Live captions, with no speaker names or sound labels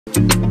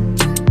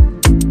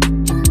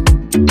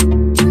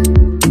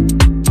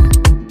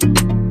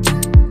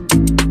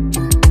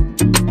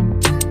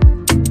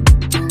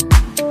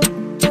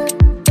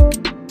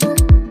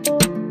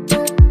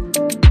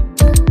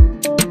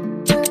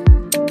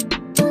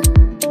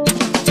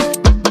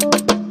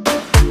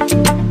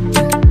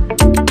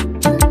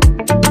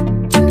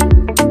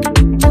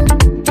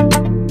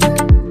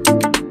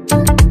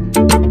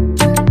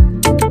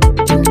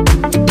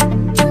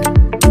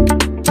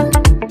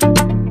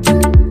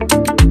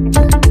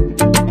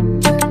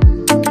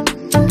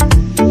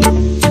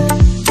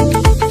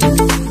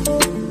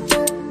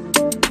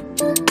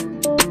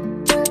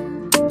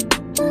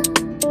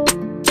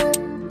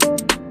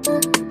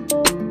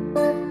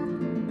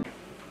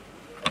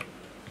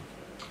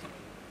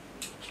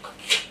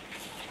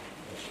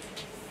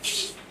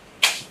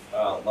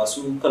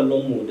masu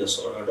kallonmu da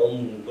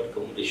sauraronmu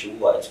barkamu da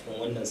shigowa a cikin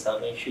wannan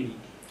sabon shiri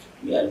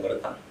mai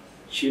albarka.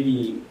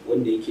 Shiri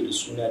wanda yake da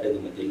suna daga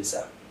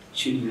majalisa.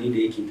 Shiri ne da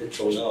yake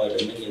tattaunawa da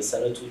manyan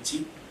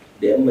sanatoci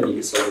da 'yan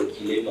majalisar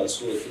wakilai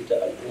masu wakiltar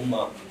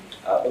al'umma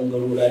a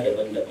ɓangarora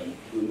daban-daban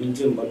domin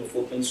jin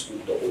manufofinsu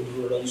da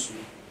ƙudurorinsu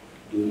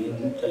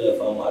domin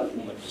tallafa ma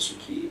al'ummar da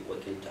suke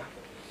wakilta.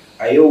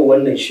 A yau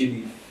wannan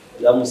shiri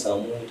za mu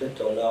samu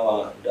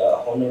tattaunawa da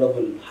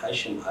Honorable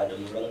Hashimu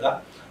Adamu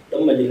Ranga,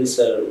 ɗan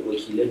majalisar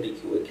wakilan da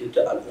ke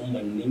wakiltar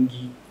al'ummar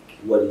Ningi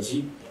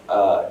Warji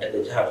daga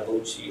jihar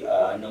Bauchi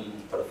a nan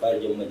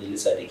farfajiyar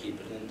majalisa da ke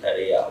birnin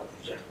tarayya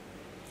Abuja.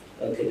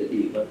 Ranka da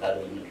ɗaya barka da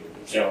wannan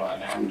lokaci. Yawa,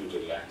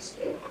 alhamdulillah.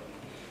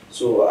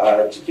 So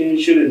a cikin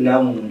shirin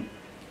namu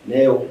na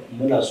yau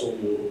muna so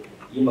mu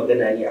yi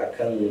magana ne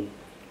akan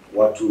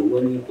wato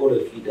wani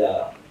korafi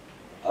da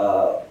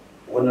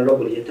wani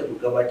rabar ya taɓa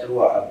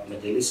gabatarwa a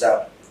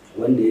majalisa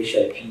wanda ya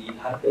shafi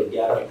harkar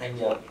gyaran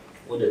hanya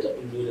wadda ta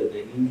ɓullo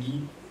daga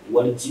Ningi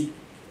Warji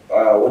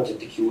wacce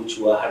take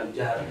wucewa har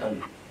jihar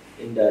Kano,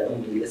 inda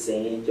ɗan majalisar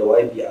ya yi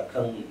jawabi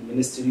akan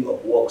Ministry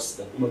of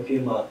Works da kuma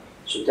FEMA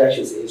su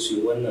tashi tsaye su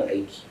yi wannan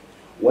aiki.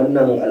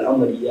 Wannan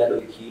al'amari ya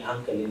ɗauki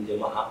hankalin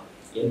jama'a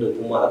yadda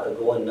kuma aka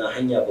ga wannan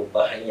hanya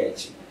babba hanya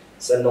ce,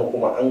 sannan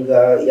kuma an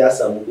ga ya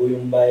samu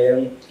goyon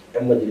bayan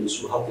 'yan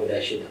majalisu har guda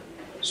 6.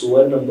 So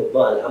wannan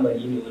babban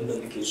al'amari ne wanda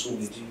muke so mu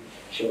ji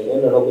shin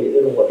wannan rabar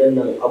irin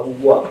waɗannan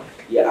abubuwa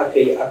ya aka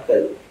yi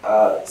aka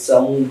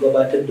samu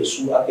gabatar da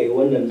su, aka yi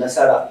wannan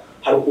nasara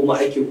har kuma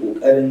ake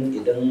ƙoƙarin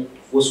idan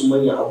wasu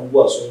manyan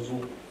abubuwa sun zo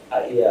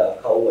a iya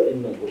kawo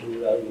waɗannan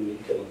ƙudurra domin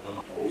taimaka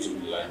ma. A'udhu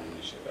billahi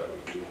minash shaitanir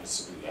rajim.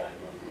 Bismillahir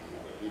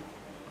rahmanir rahim.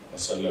 Wa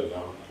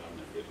sallallahu ala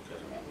nabiyil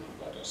karim.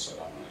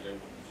 Assalamu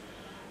alaikum.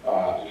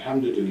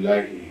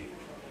 Alhamdulillah,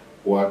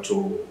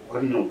 wato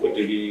wannan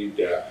ƙuduri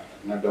da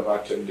na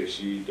gabatar da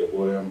shi da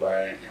goyon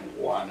bayan 'yan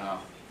uwana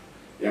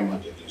 'yan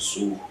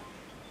majalisu,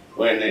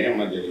 wayannan 'yan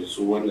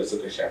majalisu wanda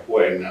suka shafi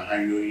wayannan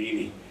hanyoyi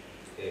ne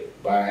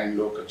bayan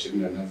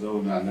lokacin da na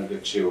zauna na ga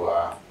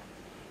cewa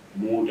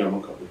mu da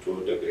muka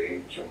fito daga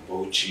yankin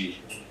Bauchi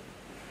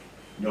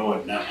na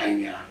wannan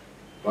hanya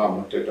ba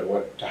mu da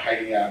wata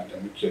hanya da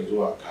muke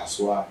zuwa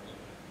kasuwa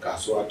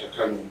ta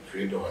Kano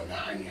fiye da wannan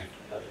hanya.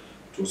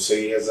 To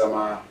sai ya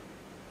zama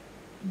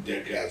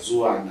daga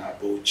zuwa na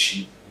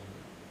Bauchi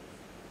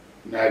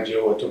na je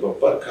wata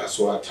babbar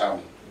kasuwa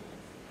tamu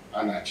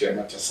ana ce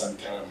mata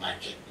Central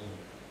Market,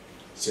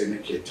 sai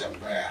nake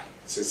tambaya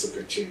sai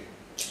suka ce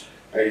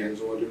ai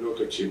yanzu wani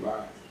lokaci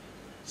ba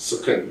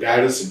suka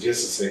gari su je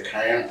su sai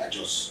kayan a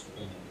Jos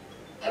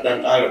a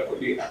dan ƙara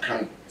kuɗi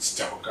akan su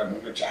tafi Kano.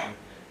 Na ce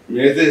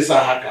me zai sa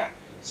haka?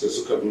 Sai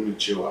suka nuna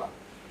cewa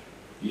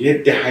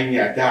yadda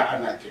hanya da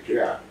ana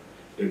tafiya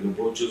daga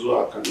Bauchi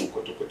zuwa Kano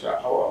kwata-kwata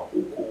awa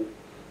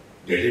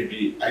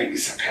 3.5 an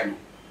isa Kano.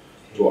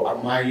 To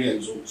amma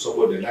yanzu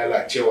saboda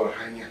lalacewar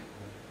hanya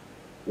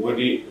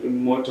wani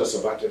motarsa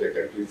ba ta da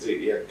ƙarfi zai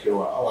iya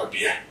kaiwa awa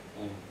 5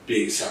 bai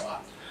isa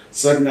ba.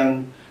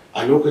 Sannan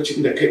a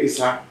lokacin da ka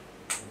isa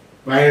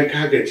bayan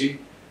ka gaji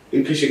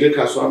in ka shiga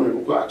kasuwa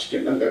maimako a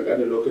cikin ɗan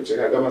ƙanƙanin lokaci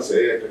ka gama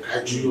sayayya ka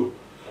juyo,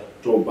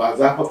 to ba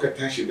za fa ka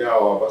tashi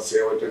dawowa ba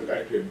sai wajen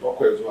ƙarfe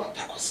 7 zuwa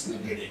 8 na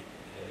dare.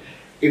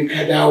 In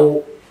ka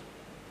dawo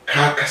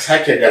ka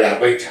sake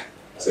galabaita,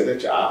 sai da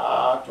ce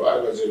a'a to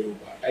ai ba zai yi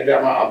ba, ai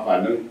dama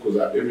amfanin ku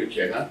zaɓe mu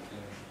kenan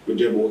ku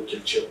je mu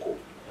wakilce ku.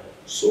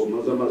 So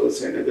maza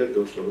sai na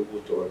gaggauta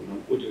rubuta wannan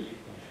ƙuduri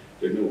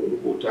da na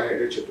rubuta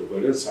ya ce to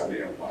bari in sami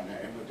 'yan kwana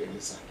 'yan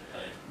majalisa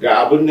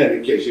ga abin da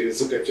nake shi.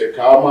 Suka ce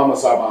kawo ma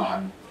musamman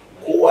hannu,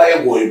 kowa ya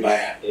goyi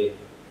baya.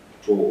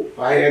 To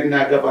bayan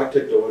na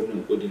gabatar da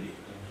wannan ƙuduri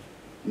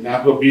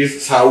na fa bi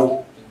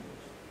sawu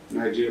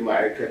na je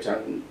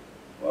ma'aikatan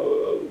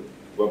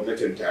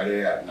gwamnatin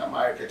tarayya na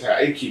ma'aikata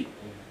aiki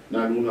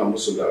na nuna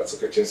musu ga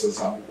suka ce sun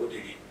samu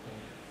ƙuduri.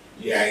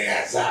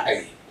 Yaya za a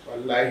yi?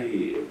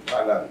 Wallahi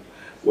malam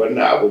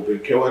wannan abu bai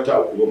kai wata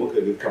uku ba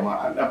muka ga kamar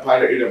an dan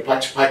fara irin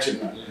facin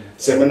nan,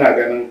 sai muna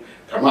ganin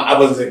kamar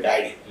abin zai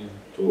ƙare.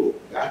 To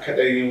da aka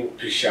ɗan yi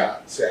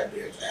fisha sai abu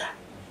ya tsaya.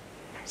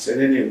 Sai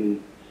na nemi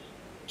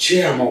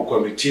ciyaman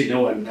kwamiti na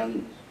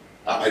wannan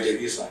a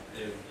majalisa.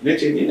 Na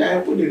ce ni na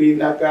yi ƙuduri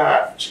na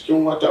ga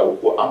cikin wata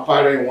uku an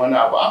fara yin wani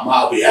abu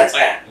amma abu ya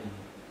tsaya.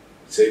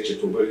 Sai ce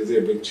to bari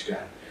zai bincika.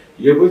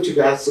 Ya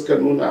bincika suka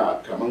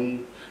nuna kamar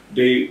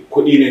dai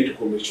kuɗi ne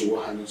tukumi shigo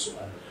hannunsu.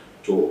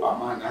 To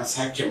amma na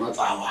sake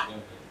matsawa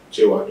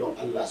cewa don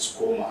Allah su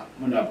koma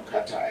muna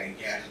bukata a yi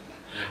gyaran nan.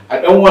 A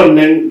ɗan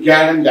wannan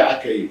gyaran da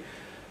aka yi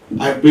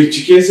a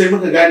bincike sai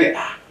muka gane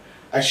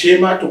ashe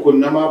ma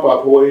tukunna ma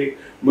ba kawai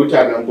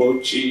mutanen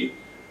Bauchi,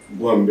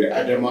 Gombe,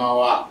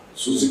 Adamawa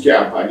su suke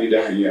amfani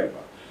da hanyar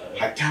ba,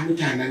 hatta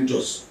mutanen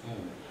Jos.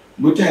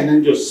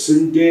 Mutanen Jos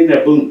sun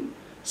daina bin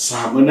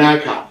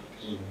Samunaka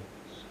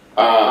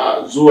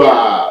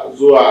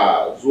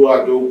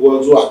zuwa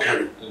doguwa zuwa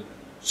Kano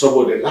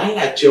saboda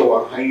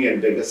lalacewar hanyar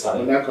daga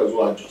Samunaka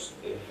zuwa Jos.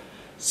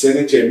 Sai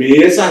na ce me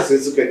yasa? Sai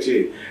suka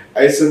ce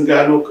ai sun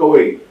gano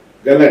kawai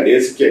galan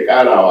ɗaya suke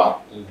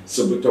karawa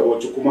su bi ta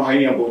Bauchi, kuma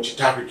hanyar Bauchi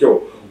ta fi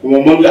kyau, kuma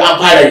mun ga an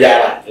fara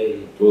gyara.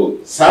 To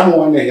samun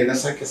wannan ya na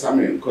sake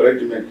samun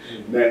encouragement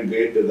na ga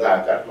yadda za a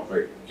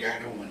karfafa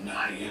gyaran wannan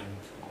hanya.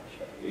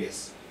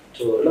 Yes.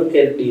 To ranka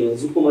yadda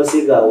yanzu kuma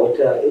sai ga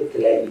wata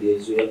ibtila'i da ya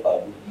zo ya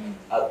faru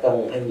a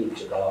kan hanyar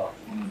Jigawa.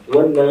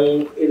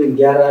 Wannan irin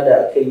gyara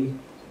da aka yi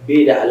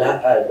bai da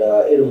alaƙa da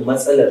irin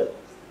matsalar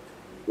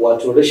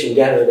wato rashin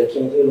gyara da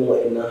kin irin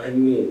waɗannan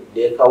hanyoyin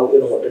da ya kawo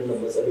irin waɗannan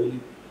matsaloli.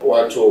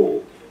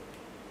 Wato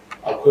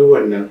akwai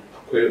wannan,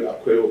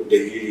 akwai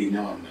dalili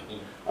na wannan.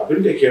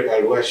 Abin da ke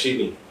faruwa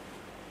shine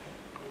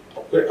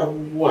akwai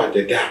abubuwa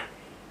da da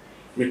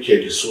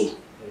muke da su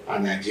a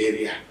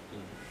Najeriya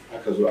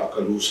aka zo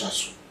aka rusa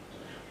su,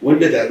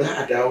 wanda da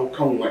za a dawo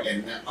kan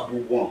waɗannan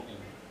abubuwan,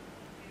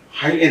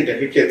 hanyar da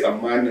kake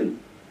tsammanin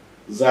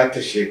za ta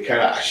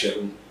shekara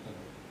 20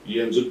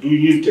 yanzu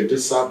duk duk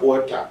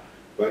sabuwarta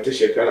ba ta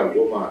shekara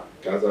 10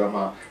 ta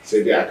zama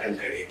sai dai a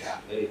kankare ta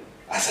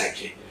a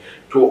sake.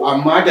 To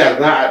amma da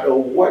za a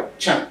ɗau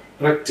waccan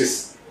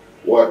practice,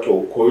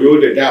 wato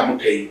koyo da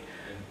muka yi,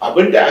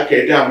 abinda aka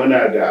yi da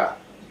muna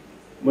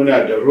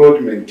da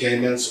road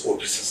maintenance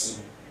officers,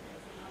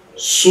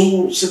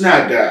 su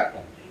suna da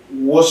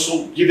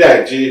wasu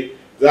gidaje,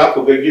 za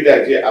ku ga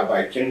gidaje a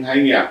bakin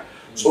hanya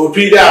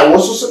tsofi da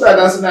wasu suna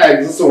nan suna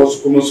exist,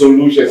 wasu kuma sun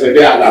rushe sai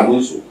dai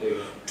alamunsu.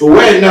 To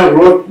wayannan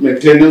road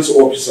maintenance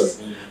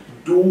officers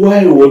duk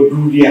wayewar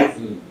duniya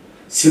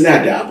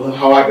suna da abin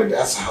hawa da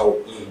za su hau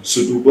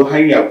su dubi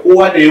hanya,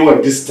 kowa da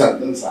yawan distance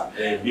ɗinsa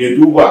ya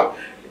duba,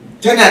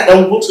 tana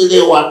ɗan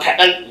gutsurewa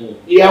kaɗan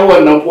iya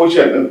wannan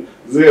portion ɗin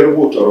zai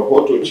rubuta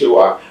rahoto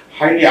cewa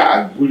hanya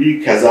a guri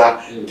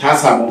kaza ta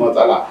samu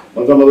matsala,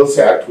 maza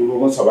sai a turo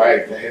masa baya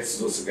ta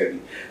su zo su gani,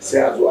 sai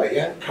a zo a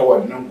yanka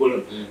wannan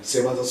gurin,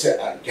 sai maza sai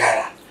a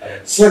gyara.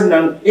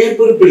 Sannan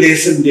every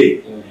blessing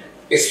day,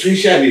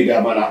 especially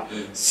damana,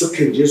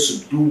 sukan je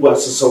su duba,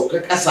 su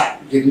sauka ƙasa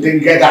gindin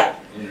gada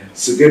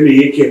su ga me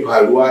yake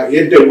faruwa,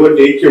 yadda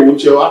wanda yake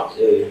wucewa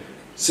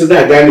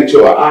suna gane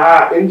cewa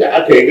a inda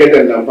aka yi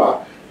gadan nan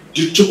fa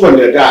duk cikon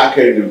da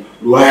aka yi nan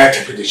ruwa ya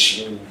tafi da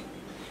shi,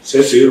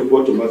 sai su yi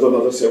rahoto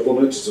maza sai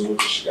gwamnati su zo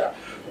ta shiga.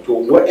 To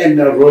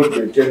waɗannan road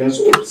maintenance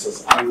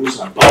officers an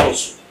rusa babu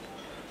su,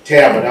 ta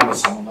yaba da mu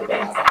samu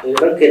matsala ba.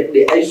 Ranka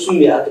dai ai su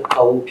ne aka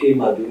kawo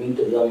fema domin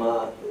ta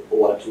zama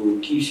wato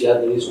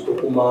kishiya gare su, ko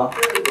kuma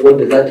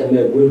wanda za ta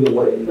mai gurbin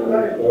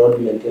waɗannan road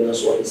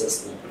maintenance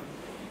officers ɗin.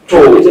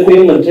 To ita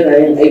fema tana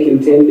yin aikin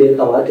ta yadda ya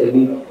kamata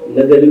ne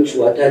na ganin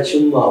cewa ta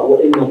cimma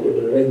waɗannan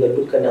ƙudurai ga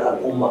dukkanin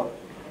al'umma.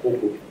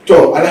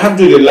 To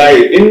alhamdulillah,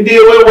 in dai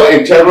wai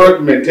wa'ancan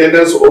road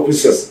maintenance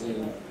officers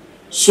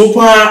su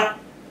fa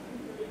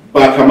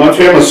ba kamar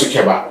fema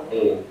suke ba,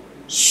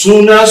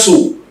 suna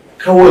su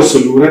kawai su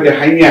lura da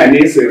hanya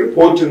ne, su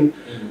reporting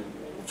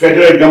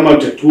federal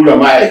government ta tura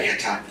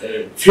ma'aikata.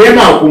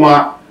 Fema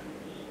kuma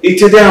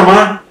ita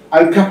dama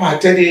an kafa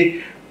ta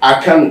ne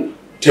akan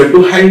tabi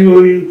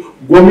hanyoyi,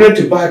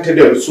 gwamnati ba ta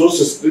da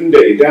resources din da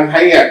idan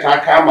hanya ta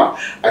kama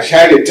a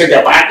share ta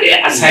gaba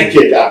ɗaya a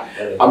sake ta,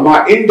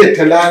 amma inda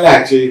ta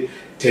lalace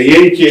ta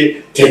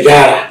yanke ta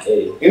gyara.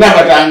 Ina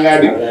fata an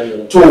gane.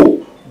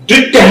 To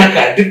duk da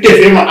haka, duk da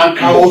fema an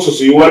kawo su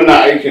yi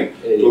wannan aikin,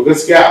 to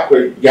gaskiya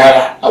akwai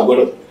gyara a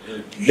gurin.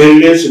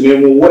 Lalle su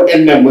nemo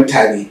waɗannan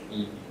mutane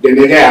da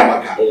na gaya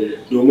maka,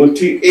 domin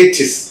tun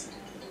 80s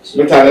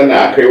mutanen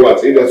da aka yi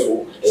watsi da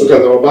su suka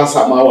zama ba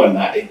sa ma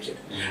wannan aikin.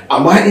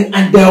 Amma in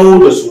an dawo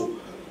da su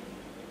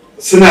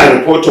suna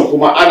reporting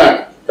kuma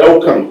ana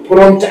ɗaukan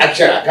prompt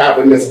action a kan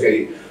abin da suka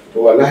yi, to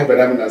wallahi ba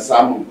na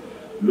samun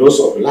loss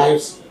of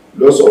lives,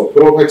 loss of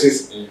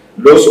properties,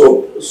 loss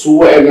of su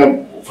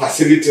wayannan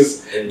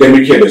facilities da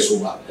muke da su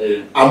ba.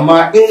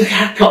 Amma in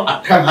haka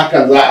akan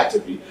hakan za a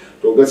tafi,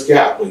 to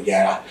gaskiya akwai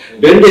gyara.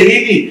 Don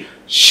dalili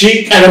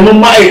shi karamin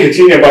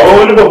ma'aikaci ne, ba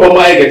wani babban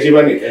ma'aikaci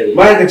ba ne,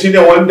 ma'aikaci ne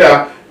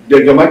wanda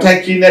daga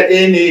mataki na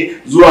 1 ne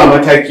zuwa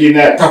mataki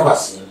na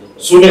 8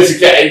 su ne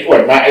suke aiki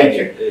wannan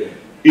aikin.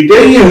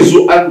 Idan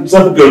yanzu an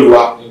zabga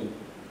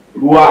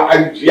ruwa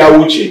ya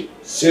wuce,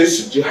 sai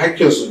su ji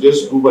hakkin su je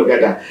su duba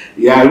gada,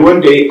 ya ruwan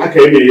da aka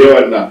yi mai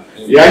yawan nan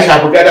ya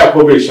shafi gada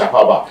ko bai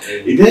shafa ba.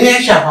 Idan ya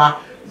shafa,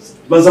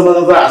 maza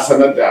za a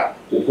sanar da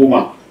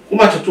hukuma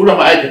kuma ta tura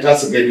ma'aikata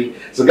su gani,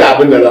 su ga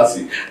abin da za su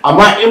yi.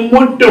 Amma in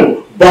muddin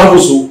babu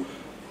su,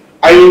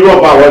 an yi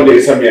ruwa ba wanda ya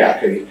san me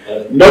aka yi,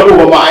 na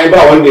gobe ma ai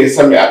ba wanda ya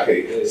san me aka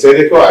yi, sai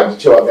dai kawai a ji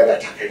cewa gada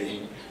ta kare.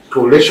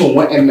 To rashin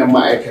waɗannan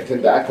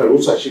ma'aikatan da aka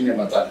rusa shi ne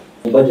matsala.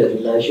 Bajet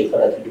na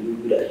shekara ta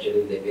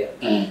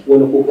 2025,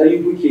 wani kokari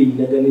kuke yi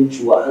na ganin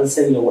cewa an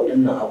sanya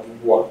waɗannan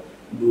abubuwa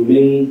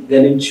domin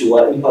ganin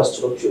cewa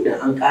infrastructure din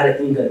an ƙara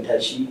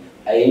inganta shi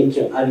a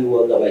yankin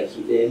arewa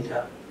gabaki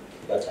ɗayanta?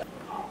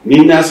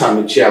 Ni na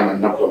sami chairman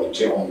na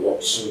committee on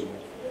works,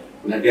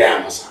 na gaya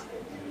masa,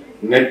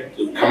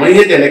 kamar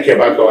yadda nake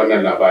baka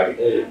wannan labari,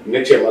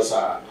 na ce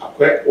masa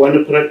akwai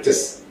wani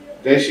practice,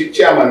 don shi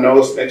chairman na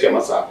wasu na ce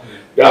masa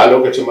da a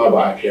lokacin ma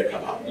ba a fiye ka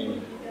ba.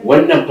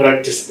 Wannan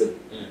practice din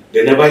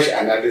da na bashi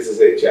analysis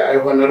sai ce ai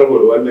wannan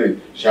rabar wannan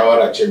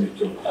shawara ce mai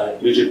kyau.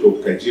 Yace to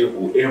ka je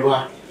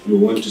whoever you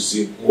want to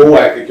see,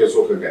 kowa kake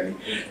so ka gani,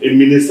 in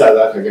minista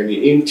za ka gani,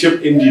 in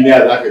chief engineer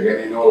za ka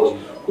gani na wasu,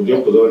 ku je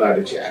ku zauna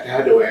da ce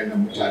a da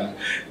wayannan mutanen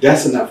da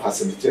suna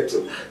facilitate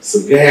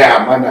su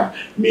gaya mana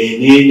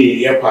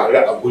menene ya faru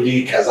a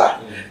guri kaza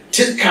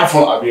tun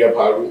kafin abu ya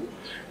faru.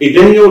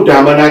 Idan yau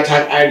damana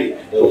ta ƙare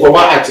ko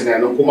ba a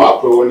tunanin kuma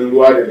akwai wani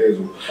ruwa da zai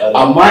zo,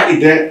 amma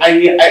idan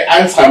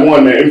an samu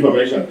wannan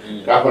information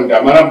kafin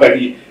damana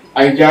bari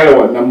an gyara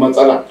wannan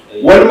matsala,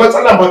 wani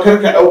matsala ba kar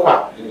ka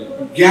ɗauka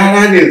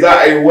gyara ne za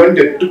a yi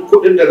wanda duk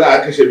kuɗin da za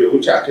a kashe bai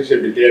wuce a kashe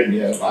biliyan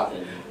 5 ba,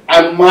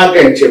 an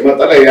magance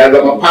matsalar ya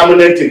zama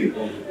permanently,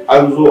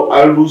 an zo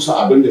an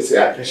rusa abin da sai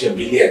a kashe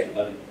biliyan.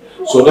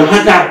 So don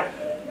haka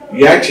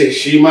ya ce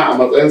shi ma a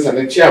matsayinsa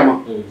na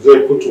ciyama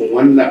zai fito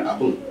wannan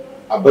abin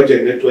a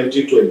bajet na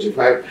 2025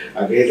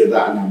 a ga yadda za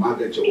a na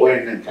magance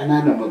wayannan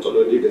ƙananan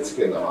matsaloli da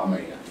suke zama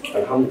manya.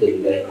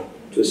 Alhamdulillah.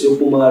 To sai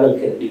kuma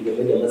ranka daɗi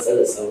game da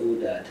matsalar tsaro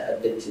da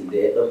ta'addancin da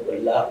ya ɗan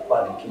ɓulla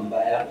kwanakin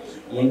baya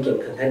yankin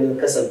kankanin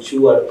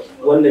kasancewar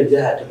wannan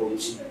jiha ta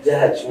Bauchi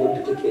jiha ce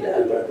wadda take da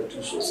albarkatu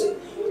sosai,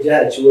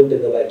 jiha ce wadda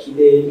gabaki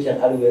ɗaya yankin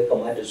arewa ya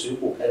kamata su yi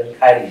ƙoƙarin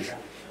kare ta.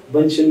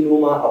 Bancin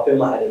noma akwai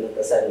ma'adanan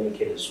ƙasa da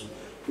muke da su.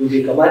 To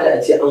bai kamata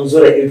a ce an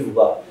zura ido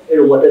ba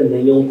irin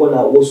waɗannan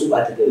yankuna wasu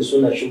ɓata gari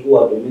suna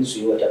shigowa domin su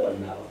yi wata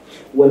ɓanna ba.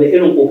 Wani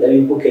irin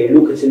ƙoƙari kuka yi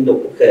lokacin da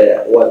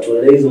kuka wato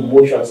raising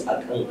motions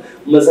akan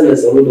matsalar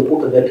tsaro da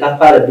kuka ga ta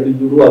fara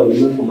birbiruwa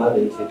domin ku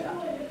magance ta?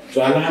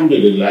 To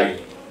alhamdulillah,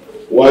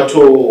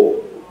 wato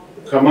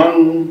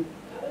kaman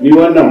ni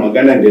wannan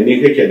maganar da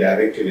ni kake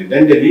directly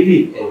dan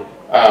dalili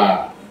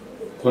a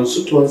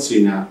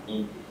constituency na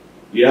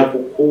ya fi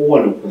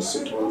kowane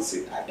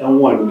constituency a ɗan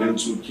wannan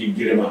tsuki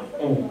girma.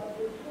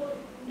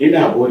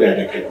 Ina boda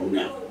da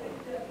Kaduna,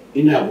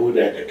 ina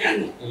boda da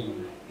Kano,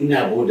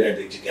 ina boda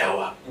da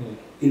Jigawa,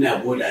 ina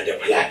boda da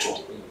Plateau.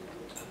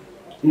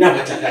 Ina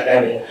fata ka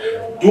gane.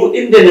 Duk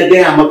inda na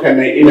gaya maka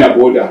nan ina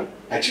boda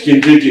a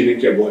cikin jeji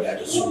nake boda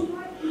da su.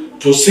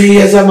 To sai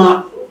ya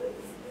zama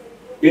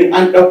in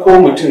an ɗauko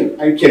mutum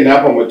an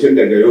kidnapa mutum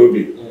daga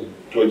Yobe,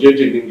 to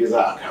jejin dingi za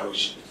a kawo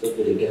shi.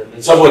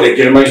 Saboda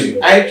girman shi.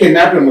 An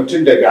kidnapa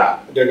mutum daga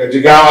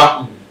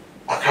Jigawa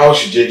a kawo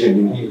shi jejin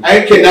dingi.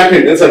 An kidnapa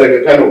ɗinsa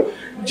daga Kano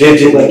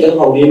jejin bakin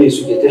haure ne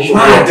suke ta shigo.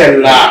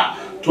 Madalla.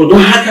 To don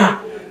haka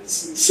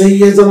sai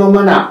ya zama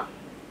mana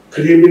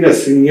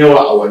criminals sun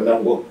yawa a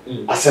wannan gun.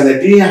 A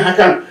sanadiyyar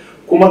hakan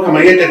kuma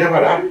kamar yadda ka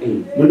faɗa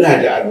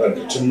muna da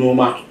albarkatun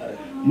noma,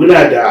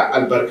 muna da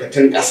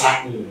albarkatun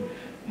ƙasa,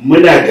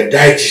 muna da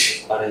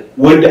daji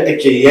wanda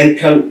ake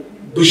yankan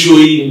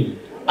bishiyoyi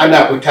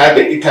ana fita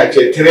da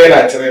itace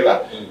tirela.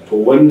 To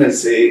wannan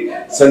sai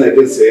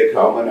sanadin sai ya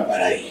kawo mana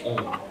barayi.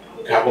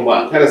 Kafin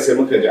ma an kara sai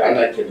muka ji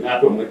ana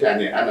kidnapping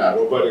mutane, ana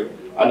robbery,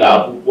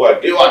 ana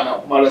abubuwa da yawa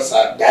na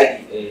marasa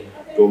daɗi.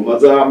 To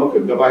maza muka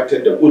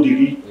gabatar da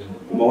ƙudiri,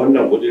 kuma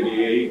wannan ƙudiri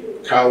ya yi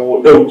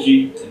kawo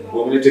ɗauki,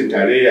 gwamnatin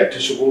tarayya ta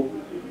shigo.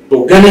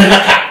 To ganin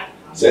haka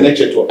sai na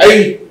ce to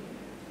ai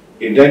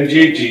idan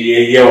jeji ya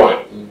yi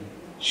yawa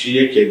shi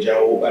yake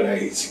jawo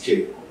ɓarayi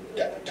suke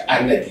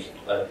ta'annadi.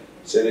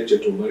 Sai na ce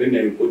to bari na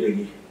yi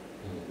ƙudiri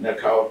na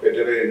kawo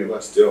Federal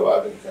University of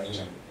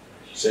Agriculture.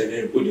 Sai na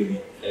yi ƙudiri.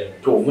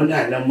 To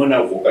muna nan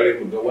muna ƙoƙarin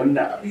mu ga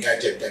wannan abu ya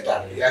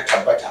jaddada ya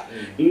tabbata.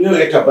 In yau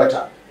ya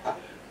tabbata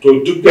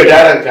to duk da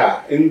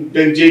daranka in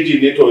dan jeji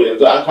ne to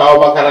yanzu an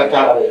kawo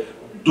makaranta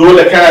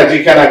dole kana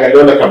ji kana ga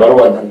dole ka bar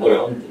wannan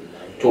gurin.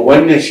 To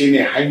wannan shine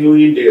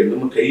hanyoyin da yanzu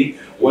muka yi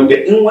wanda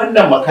in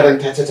wannan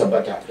makaranta ta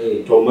tabbata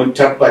to mun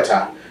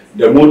tabbata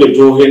da mu da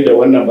jihohin da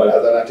wannan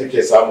barazana take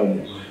samun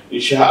mu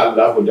insha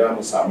Allah da mu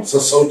samu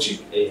sassauci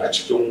a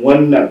cikin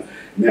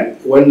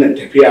wannan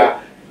tafiya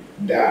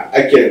da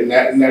ake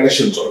na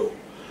rashin tsaro.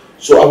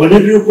 So abu na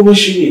biyu kuma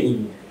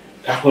shine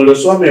kafin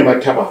rasuwa mai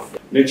martaba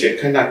na ce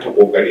kana ta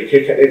kokari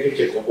kai kadai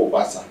kake ta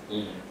basa,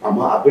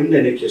 amma abin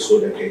da nake so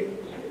da kai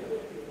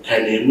ka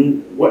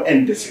nemi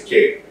waɗanda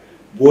suke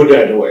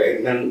boda da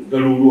waɗannan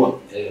garuruwan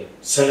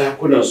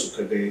sarakunan su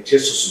ka gayyace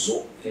su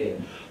zo,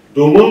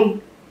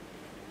 domin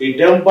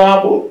idan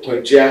babu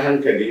kwanciyar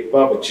hankali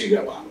babu ci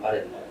gaba.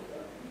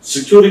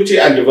 Security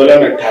and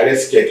development tare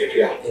suke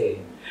tafiya.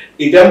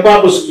 Idan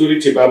babu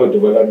security babu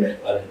development,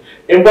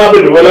 in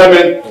babu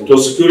development to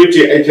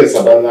security aikin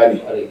sa banza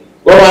ne.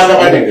 Ba ba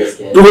haka ne,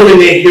 dole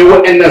ne he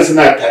waɗannan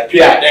suna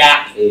tafiya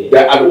ɗaya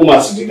da al'umma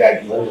su ji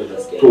daɗi.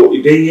 To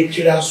idan ya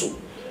kira su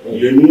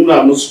ya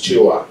nuna musu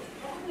cewa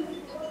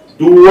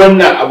duk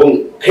wannan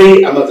abun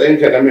kai a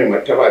matsayinka na mai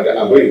martaba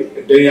da abin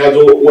idan ya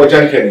zo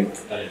wajenka ne,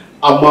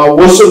 amma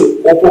wasu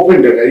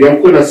ƙofofin daga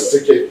yankunan su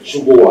suke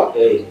shigowa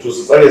to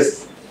su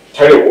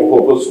tare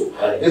ƙofofinsu.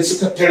 In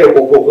suka tare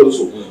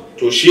ƙofofinsu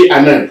to shi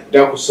a nan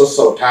da ku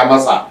sassauta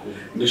masa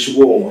na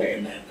shigowar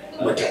wayannan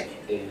mutane.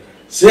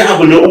 Sai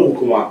abu na uku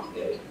kuma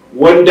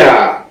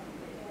wanda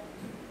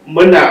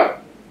muna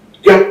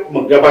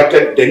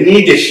gabatar da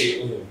ni da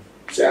shi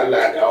sai Allah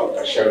ya kawo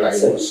ƙarshen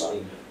rayuwarsa.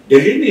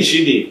 Dalili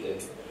shi ne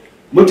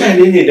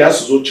mutane ne da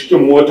su zo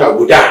cikin mota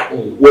guda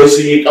wai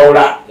sun yi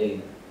ƙaura.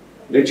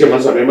 Na ce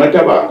masa mai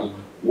martaba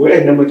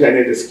wayannan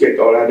mutane da suke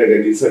kaura daga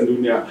nisan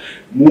duniya,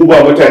 mu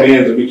ba mutane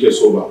yanzu muke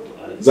so ba,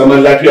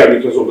 zaman lafiya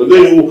muke so. Ba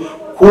zai yi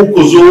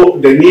ku zo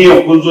da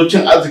niyyar kun zo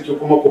cin arziki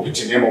kuma ku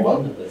fitine mu ba.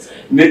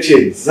 Na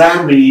ce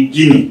za mu yi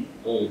gini,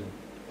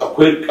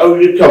 akwai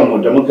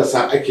ƙauyukanmu da muka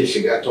san ake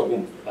shiga ta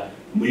gun,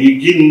 mu yi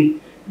gini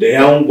da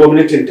yawon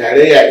gwamnatin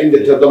tarayya,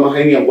 inda ta zama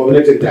hanyar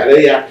gwamnatin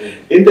tarayya,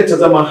 inda ta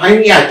zama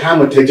hanya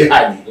tamu ta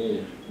jiha ne,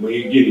 mu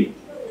yi gini.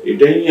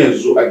 Idan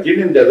yanzu a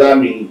ginin da za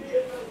mu yi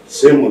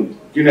sai mu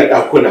gina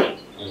ɗakuna,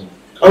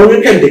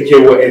 ƙauyukan da ke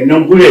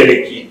wa'annan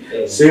gurerraki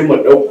sai mu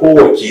ɗauko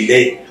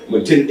wakilai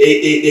mutum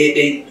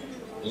ɗai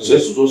sai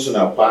su zo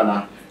suna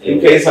kwana. In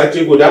ka yi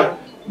sati guda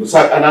mu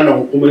sa ƙananan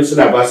hukumomi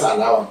suna ba su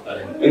alawa,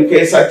 in ka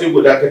yi sati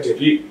guda ka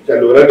tafi ka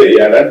lura da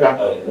iyalanka,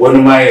 wani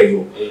ma ya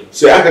zo.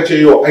 Sai aka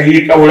ce yau an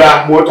yi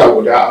ƙaura mota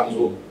guda an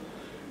zo,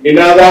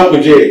 ina za ku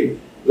je?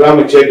 Za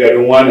mu ce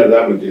garin wane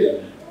za mu je.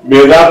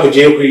 Me za ku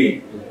je ku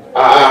yi?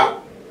 A'a,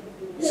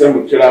 sai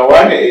mu kira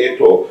wane,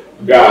 to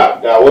ga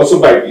wasu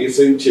baƙi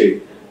sun ce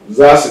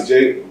za su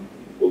je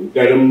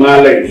garin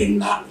Malam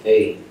Inna.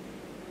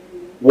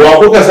 Wa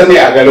kuka sani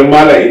a garin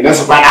Malam Inna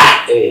su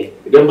faɗa?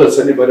 Idan ban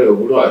sani ba daga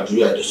gudu a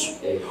juya da su.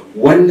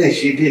 Wannan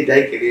shi dai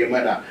dakile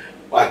mana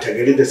ɓata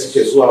gari da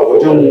suke zuwa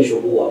wajen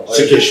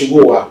suke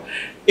shigowa.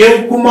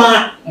 In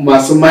kuma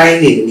masu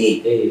mining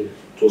ne,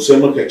 to sai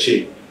muka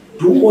ce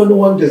duk wani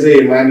wanda zai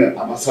yi mining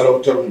a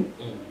masarautar mu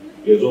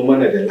ya zo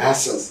mana da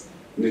license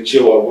na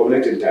cewa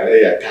gwamnatin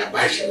tarayya ta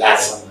bashi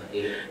license.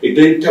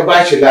 Idan ta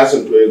bashi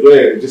license to ya zo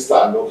ya rijista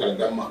a local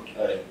government,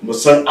 mu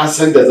san an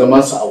san da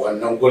zamansa a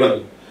wannan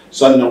gurin,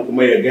 sannan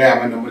kuma ya gaya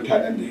mana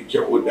mutanen da yake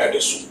hulɗa da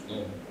su.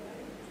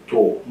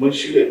 To mun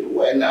shirya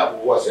wayannan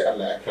abubuwa sai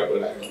Allah ya karɓi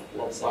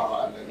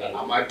rayuwar.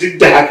 Amma duk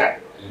da haka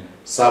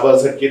sabon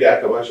sarki da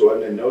aka bashi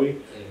wannan nauyi,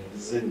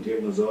 zan je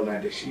mu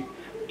zauna da shi,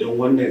 don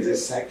wannan zai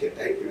sake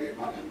dakile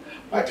mana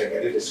ɓata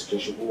gari da suke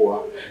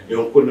shigowa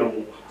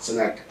yankunanmu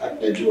suna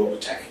ta'addaji wa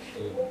mutane.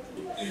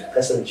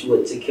 Kasancewa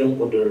cikin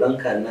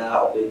ƙudurranka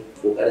na akwai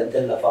ƙoƙarin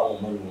tallafa wa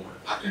manoma,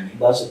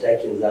 ba su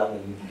takin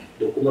zamani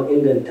da kuma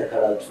inganta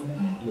karatu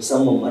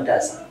musamman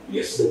matasa,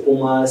 da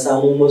kuma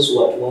samun masu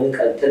wato wani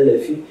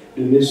tallafi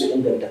domin su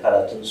inganta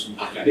karatunsu.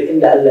 Duk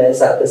inda Allah ya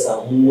sa ka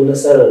samu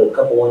nasarar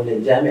kafa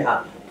wannan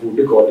jami'a, to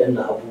duka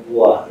waɗannan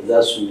abubuwa za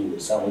su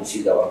samu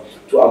ci gaba.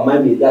 To amma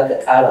me za ka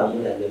ƙara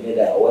muna game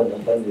da wannan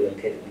fannin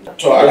kai?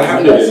 To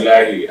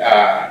alhamdulillah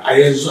a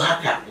yanzu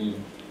haka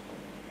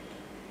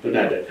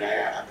muna da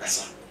kaya a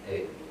ƙasa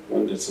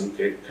wanda sun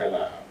kai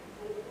kala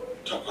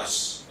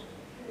 8,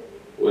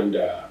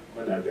 wanda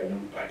muna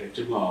ganin ba da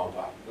jimawa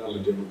ba za mu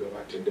je mu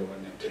gabatar da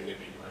wannan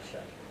tallafi.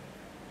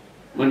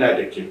 Muna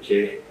da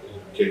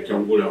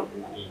keken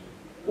guragu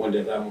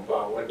wanda za mu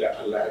ba wanda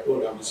Allah ya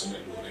ɗora musu na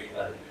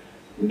lurai.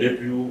 Na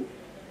biyu,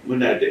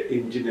 muna da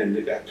injinan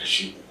niƙa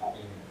kashi 3.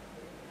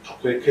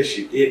 Akwai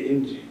kashi 1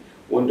 inji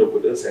wanda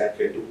kudinsa ya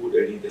kai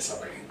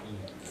 170.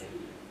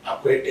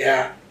 Akwai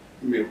ɗaya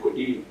mai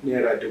kuɗi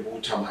naira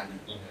 80,000.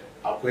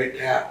 Akwai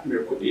ɗaya mai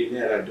kuɗi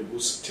naira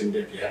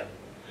 65,000.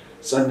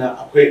 Sannan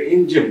akwai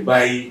injin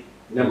bayi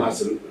na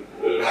masu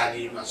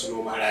rani, masu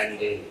noma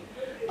rani.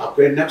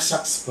 Akwai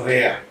knapsack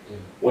sprayer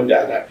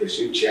wanda ana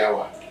feshin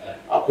ciyawa.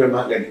 Akwai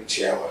maganin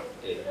ciyawa.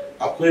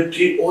 Akwai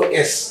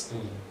POS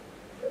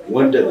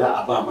wanda za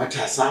a ba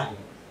matasa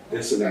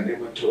don suna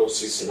neman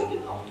turosisi.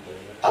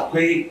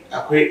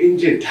 Akwai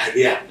injin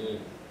taliya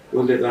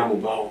wanda za mu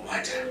ba wa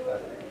mata.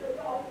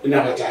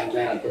 Ina fata an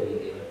gane.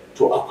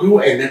 To akwai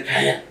wa'annan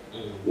kayan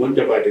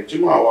wanda ba da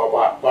jimawa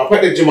ba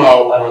fa da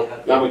jimawa ba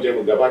za mu je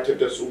mu gabatar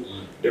da su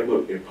da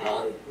mu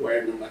fara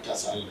wayannan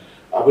matasa.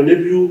 Abu na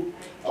biyu,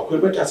 akwai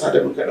matasa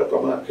da muka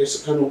ɗauka mana kai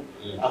su Kano,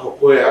 aka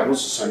koya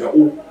musu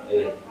sana'u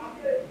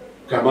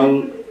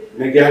kaman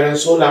na gyaran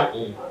sola,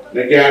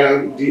 na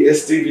gyaran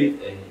DSTV,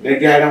 na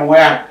gyaran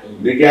waya,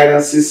 na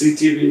gyaran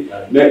CCTV,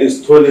 na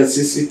installing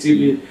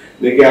CCTV,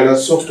 na gyaran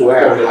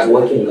software.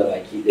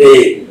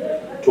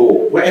 To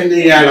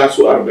wa'annan yara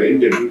su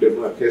 42 da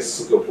muka kai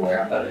suka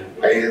koya,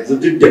 a yanzu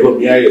duk da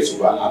bamu yaye su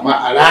ba, amma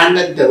a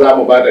ranar da za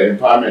mu ba da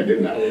empowerment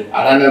din nan,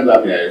 a ranar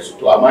za mu yaye su.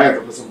 To amma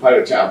yanzu sun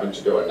fara cin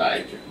abinci da wannan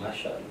aikin.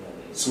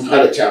 Sun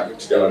fara cin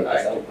abinci da wannan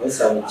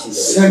aikin.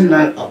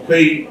 Sannan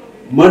akwai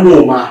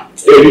manoma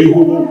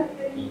 400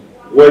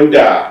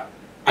 wanda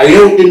a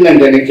yau din nan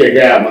da nake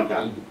gaya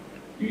maka,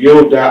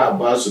 yau da a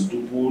ba su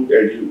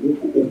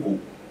 300,000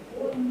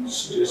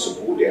 su je su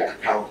bude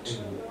account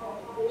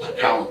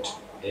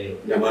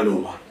na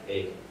manoma.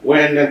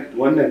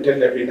 Wannan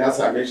tallafi na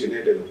same shi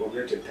ne daga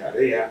gwamnatin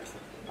tarayya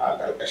a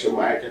ƙarƙashin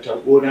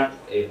ma'aikatar gona.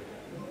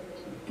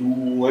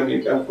 Duk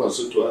wani ɗan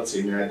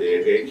constituency na da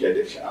ya ga yake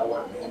da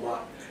sha'awar noma,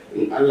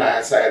 in Allah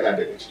ya sa yana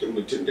daga cikin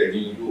mutum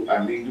 200 a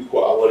Ningi ko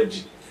a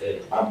Warji,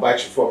 an ba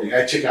shi form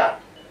ya cika,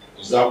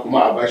 za kuma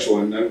a ba shi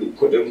wannan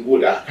kuɗin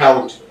buɗe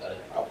account.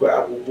 Akwai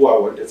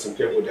abubuwa wanda sun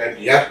kai guda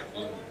 5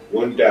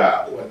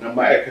 wanda wannan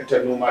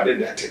ma'aikatar noma din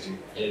da ta je.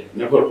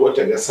 Na farko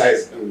ta ga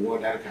size ɗin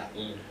gonarka.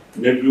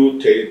 Na biyu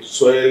ta yi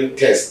soil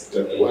test,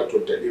 wato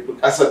ta ɗibi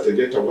ƙasar ta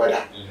je ta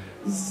gwada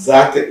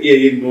za ta iya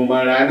yin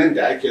noman ranar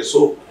da ake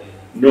so.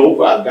 na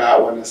uku a ga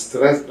wani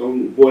stress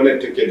ɗin gonar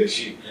take da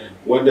shi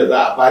wanda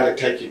za a bada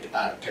taki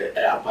a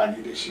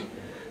amfani da shi,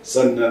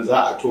 sannan za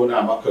a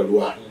tona maka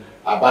ruwa,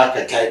 a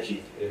baka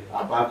taki,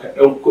 a baka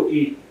ɗan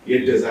kuɗi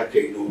yadda za ka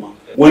yi noma.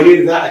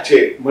 Wani za a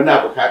ce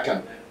muna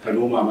bukatan ka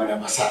noma mana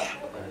masara,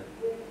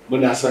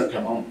 muna son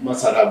kamar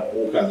masara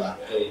buhu kaza,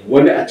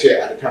 wani a ce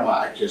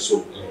alkama ake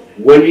so,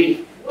 wani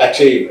a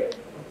ce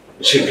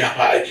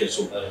shinkafa ake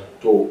so.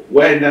 To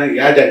wayannan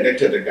ya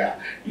danganta daga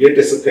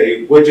yadda suka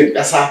yi gwajin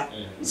ƙasa,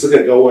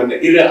 suka ga wani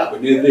irin abu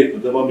ne zai fi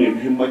zama mai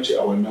muhimmanci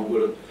a wannan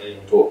wurin.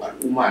 To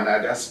al'umma na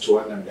da su ci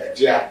wannan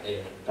gajiya,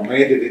 kamar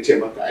yadda na ce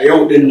maka a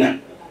yau din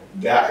nan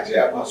da a je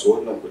a ba su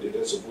wannan kuɗi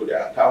don su bude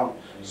akawun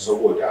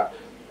saboda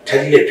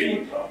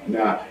tallafi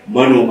na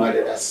manoma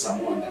da za su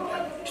samu wannan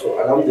dama. To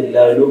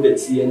alhamdulillah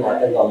lokaci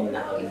yana ɗaga mana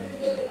hannu,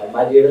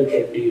 amma dai ranka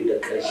yadda da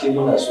ƙarshe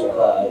muna so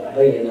ka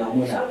bayyana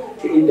muna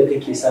ta inda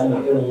kake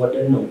samun irin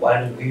waɗannan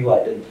ƙwarin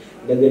gwiwa din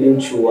na ganin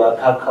cewa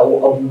ka kawo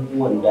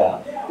abubuwan da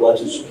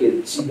wato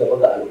suke ci gaba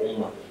ga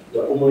al'umma,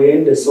 da kuma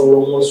yadda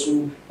sauran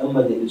wasu 'yan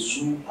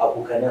majalisu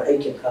abokanan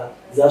aikinka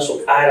za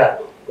su ƙara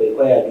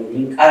kwaikwaya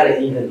domin ƙara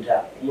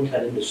inganta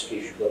mutanen da suke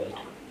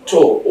shugabanta.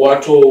 To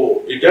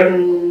wato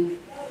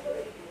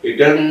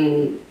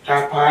idan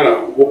ka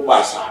fara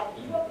hoɓɓasa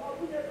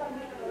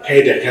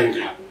kai da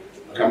kanka,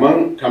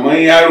 kaman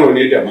yaro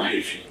ne da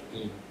mahaifi,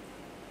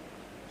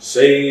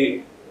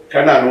 sai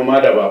kana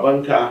noma da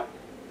babanka,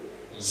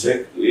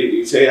 sai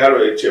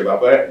yaro ya ce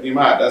baba ni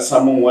ma a dan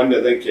samun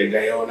wanda zan ke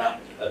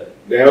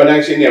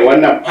gayauna shine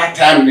wannan part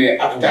time ne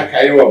after ka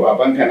yi wa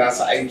babanka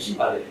nasa aiki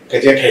ka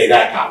je ka yi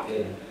naka.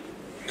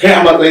 Kai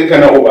a matsayinka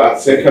na uba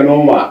sai ka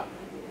noma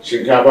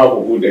shinkafa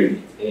buhu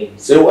 100,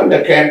 sai wanda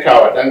ka yanka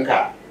wa ɗanka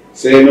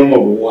sai ya noma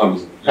buhu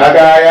 50,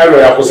 kaga yaro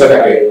ya kusa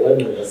da kai.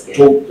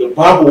 To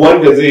babu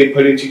wanda zai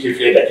farin ciki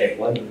fiye da kai,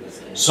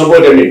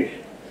 saboda me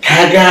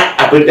kaga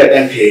abin da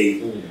ɗanka ya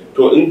yi.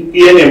 To in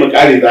ya nemi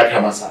ƙari za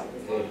ka masa.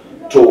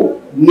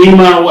 To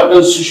nima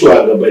waɗansu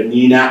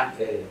shugabanni na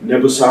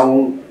bi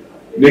samun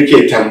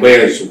nake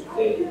tambayar su,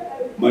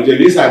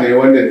 majalisa ne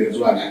wanda ne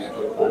zuwa na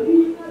farko,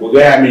 ku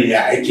gaya min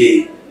ya ake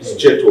yi, su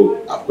ce to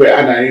akwai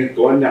ana yin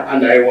wannan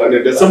ana yin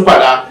wannan, da sun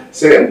faɗa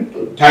sai in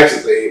tashi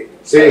tsaye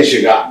sai in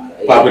shiga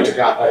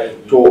fafutuka.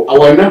 To a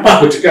wannan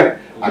fafutukan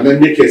a nan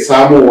nake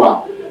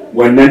samowa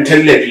wannan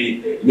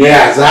tallafi na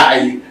ya za a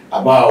yi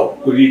a ba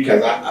guri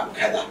kaza a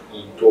kaza.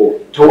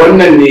 To ta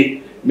wannan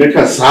ne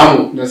na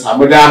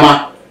samu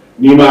dama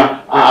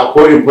nima a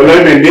ko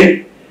employment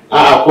ne,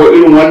 a ko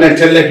irin wannan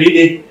tallafi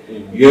ne.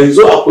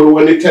 Yanzu akwai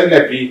wani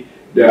tallafi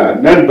da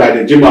nan ba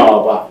da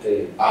jimawa ba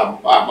a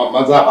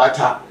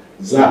mazaɓata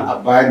za a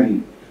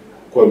bani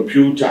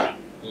kwamfuta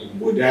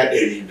guda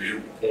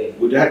 200,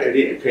 guda 100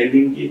 in kai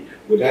ningi,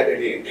 guda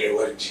 100 in kai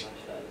warji,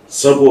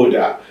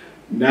 saboda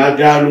na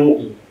gano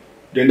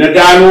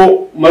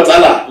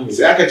matsala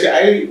sai aka ce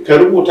ai ka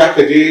rubuta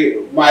ka je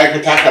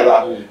ma'aikata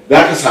kaza za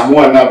ka samu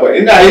wannan ba.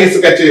 Ina yi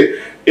suka ce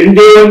in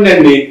dai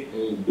wannan ne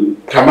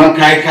kamar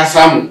kai ka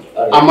samu,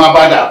 amma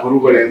ba da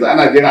approval yanzu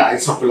ana jira a yi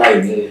supply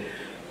ne.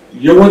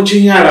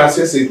 Yawancin yara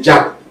sai su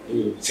jam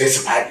sai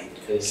su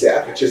faɗi, sai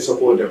aka ce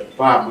saboda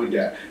ba mu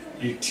da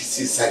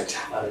BTC center.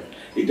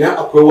 Idan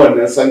akwai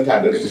wannan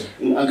center da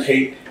in an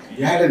kai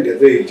yaron da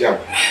zai jam,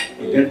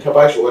 idan ka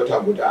bashi wata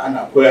guda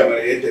ana koya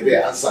mana yadda zai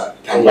ansa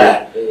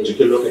tambaya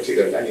cikin lokaci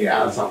da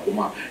ya ansa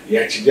kuma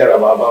ya ci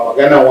jaraba, ba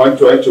magana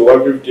 120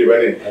 150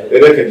 bane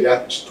da ka ji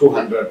ya ci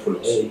 200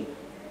 plus.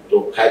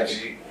 To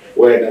kaji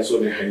wayannan su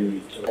ne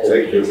hanyoyi.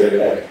 Thank you very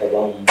much.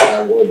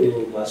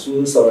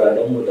 Masu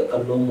sauraron mu da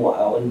kallon mu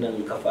a wannan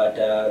kafa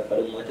ta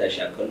farin wata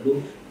shakallo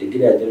da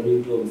gidajen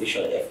rediyon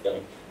Vision FM.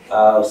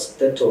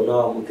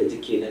 Tattaunawa muka ji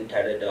kenan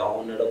tare da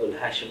Honorable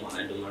Hashimu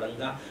Adamu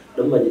Ranga,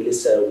 don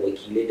majalisar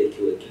wakilai da ke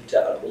wakilta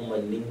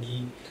al'ummar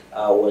Ningi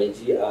a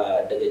Warji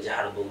daga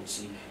jihar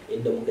Bauchi,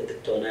 inda muka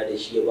tattauna da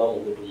shi ya bamu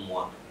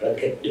gudunmuwa.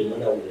 Ranka din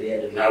muna godiya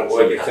da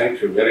nagode.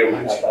 Thank you very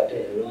much. Ina fatan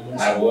idan mun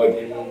samu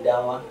wani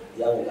dama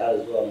za mu ƙara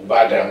zuwa mu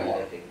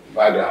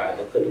ba da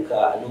duka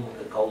a nan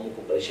muka kawo muku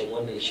ƙarshen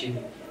wannan shiri.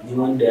 Ni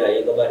wanda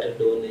ya gabatar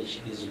da wannan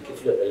shiri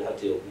Zulkiflu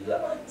Dalhatu Yahuza,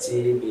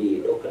 sai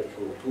mai ɗaukar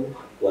hoto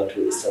wato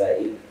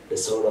Isra'il da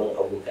sauran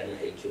abokan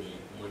aikinmu.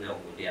 Muna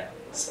godiya.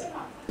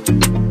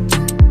 Assalamu.